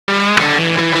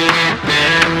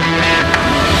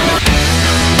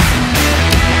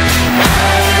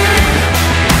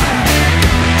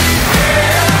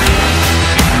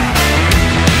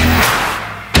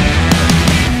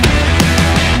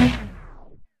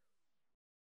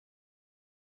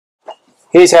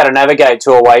Here's how to navigate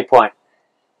to a waypoint.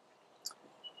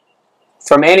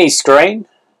 From any screen,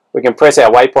 we can press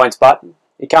our waypoints button.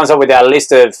 It comes up with our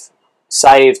list of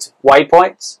saved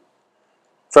waypoints.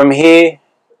 From here,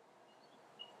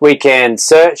 we can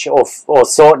search or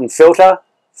sort and filter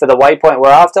for the waypoint we're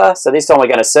after. So this time we're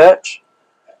going to search.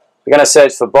 We're going to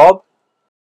search for Bob.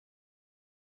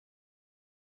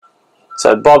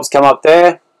 So Bob's come up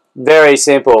there. Very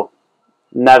simple.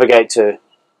 Navigate to.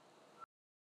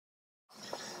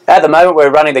 At the moment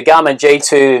we're running the Garmin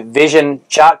G2 Vision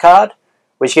chart card,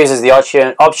 which gives us the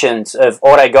options of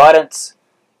auto guidance,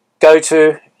 go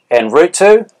to and route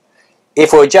to.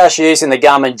 If we're just using the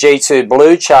Garmin G2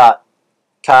 Blue chart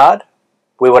card,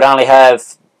 we would only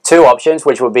have two options,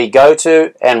 which would be go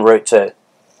to and route to.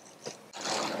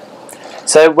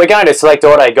 So we're going to select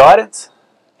auto guidance.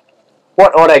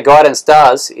 What auto guidance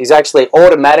does is actually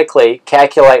automatically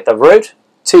calculate the route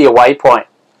to your waypoint.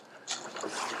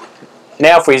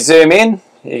 Now if we zoom in,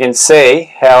 you can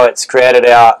see how it's created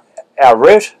our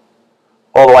route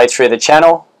all the way through the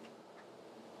channel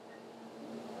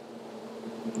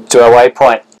to our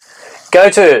waypoint. Go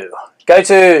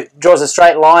to draws a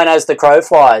straight line as the crow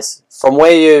flies from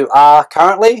where you are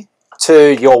currently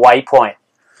to your waypoint.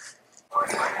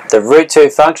 The route to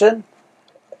function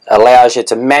allows you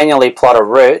to manually plot a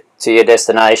route to your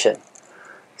destination.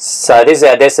 So this is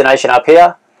our destination up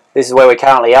here. This is where we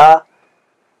currently are.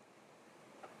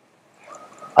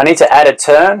 I need to add a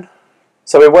turn.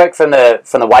 So we work from the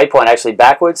waypoint actually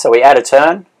backwards. So we add a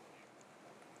turn.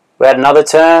 We add another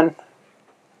turn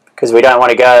because we don't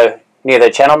want to go near the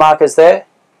channel markers there.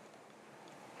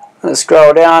 Let's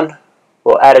scroll down.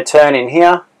 We'll add a turn in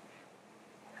here.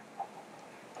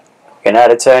 You can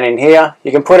add a turn in here.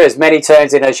 You can put as many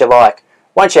turns in as you like.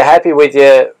 Once you're happy with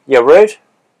your route,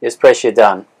 just press your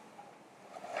done.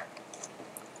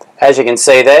 As you can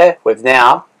see there, we've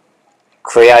now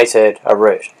created a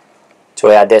route to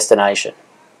our destination.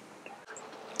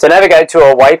 To navigate to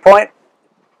a waypoint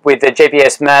with the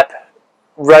GPS map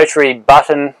rotary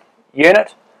button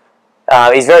unit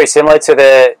is very similar to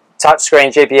the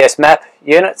touchscreen GPS map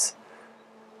units.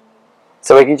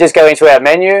 So we can just go into our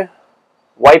menu,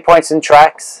 waypoints and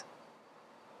tracks,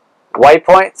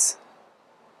 waypoints.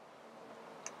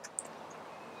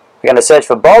 We're going to search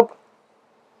for Bob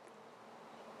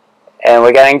and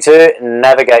we're going to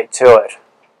navigate to it.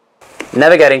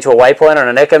 Navigating to a waypoint on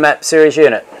an EchoMap series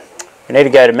unit. We need to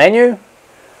go to menu.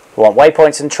 We want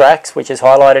waypoints and tracks, which is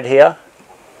highlighted here.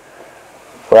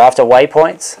 We're after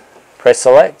waypoints. Press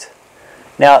select.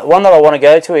 Now, the one that I want to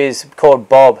go to is called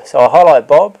Bob. So I highlight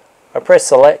Bob. I press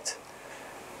select.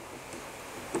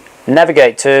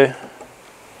 Navigate to.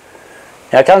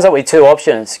 Now it comes up with two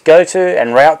options: go to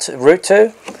and route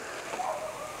to.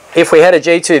 If we had a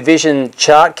G2 Vision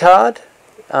chart card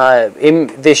in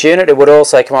this unit, it would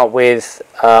also come up with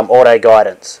auto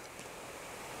guidance.